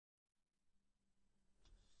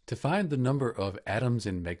To find the number of atoms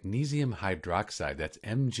in magnesium hydroxide, that's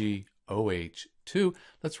MgOH2,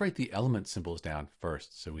 let's write the element symbols down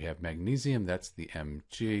first. So we have magnesium, that's the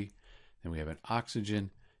Mg, then we have an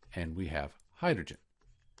oxygen, and we have hydrogen.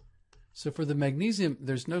 So for the magnesium,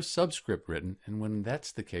 there's no subscript written, and when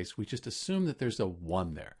that's the case, we just assume that there's a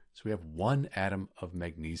 1 there. So we have 1 atom of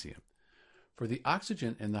magnesium. For the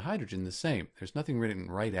oxygen and the hydrogen, the same. There's nothing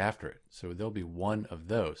written right after it, so there'll be 1 of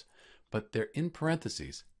those. But they're in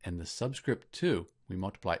parentheses, and the subscript 2, we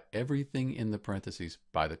multiply everything in the parentheses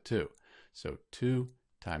by the 2. So 2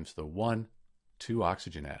 times the 1, 2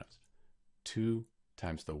 oxygen atoms. 2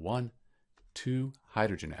 times the 1, 2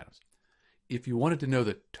 hydrogen atoms. If you wanted to know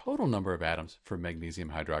the total number of atoms for magnesium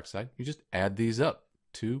hydroxide, you just add these up.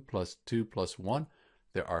 2 plus 2 plus 1,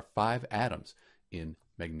 there are 5 atoms in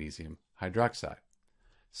magnesium hydroxide.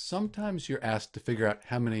 Sometimes you're asked to figure out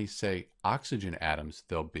how many, say, oxygen atoms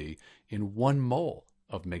there'll be in 1 mole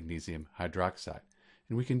of magnesium hydroxide.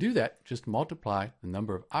 And we can do that, just multiply the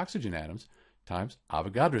number of oxygen atoms times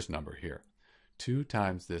Avogadro's number here. 2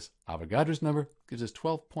 times this Avogadro's number gives us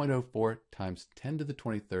 12.04 times 10 to the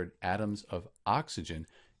 23rd atoms of oxygen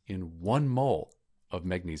in 1 mole of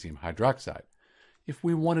magnesium hydroxide. If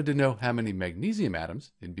we wanted to know how many magnesium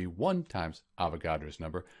atoms, it'd be 1 times Avogadro's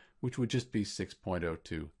number, which would just be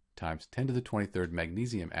 6.02 times 10 to the 23rd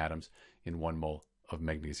magnesium atoms in 1 mole of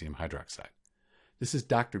magnesium hydroxide. This is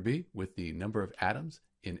Dr. B with the number of atoms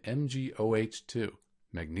in MgOH2,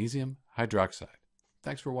 magnesium hydroxide.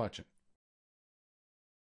 Thanks for watching.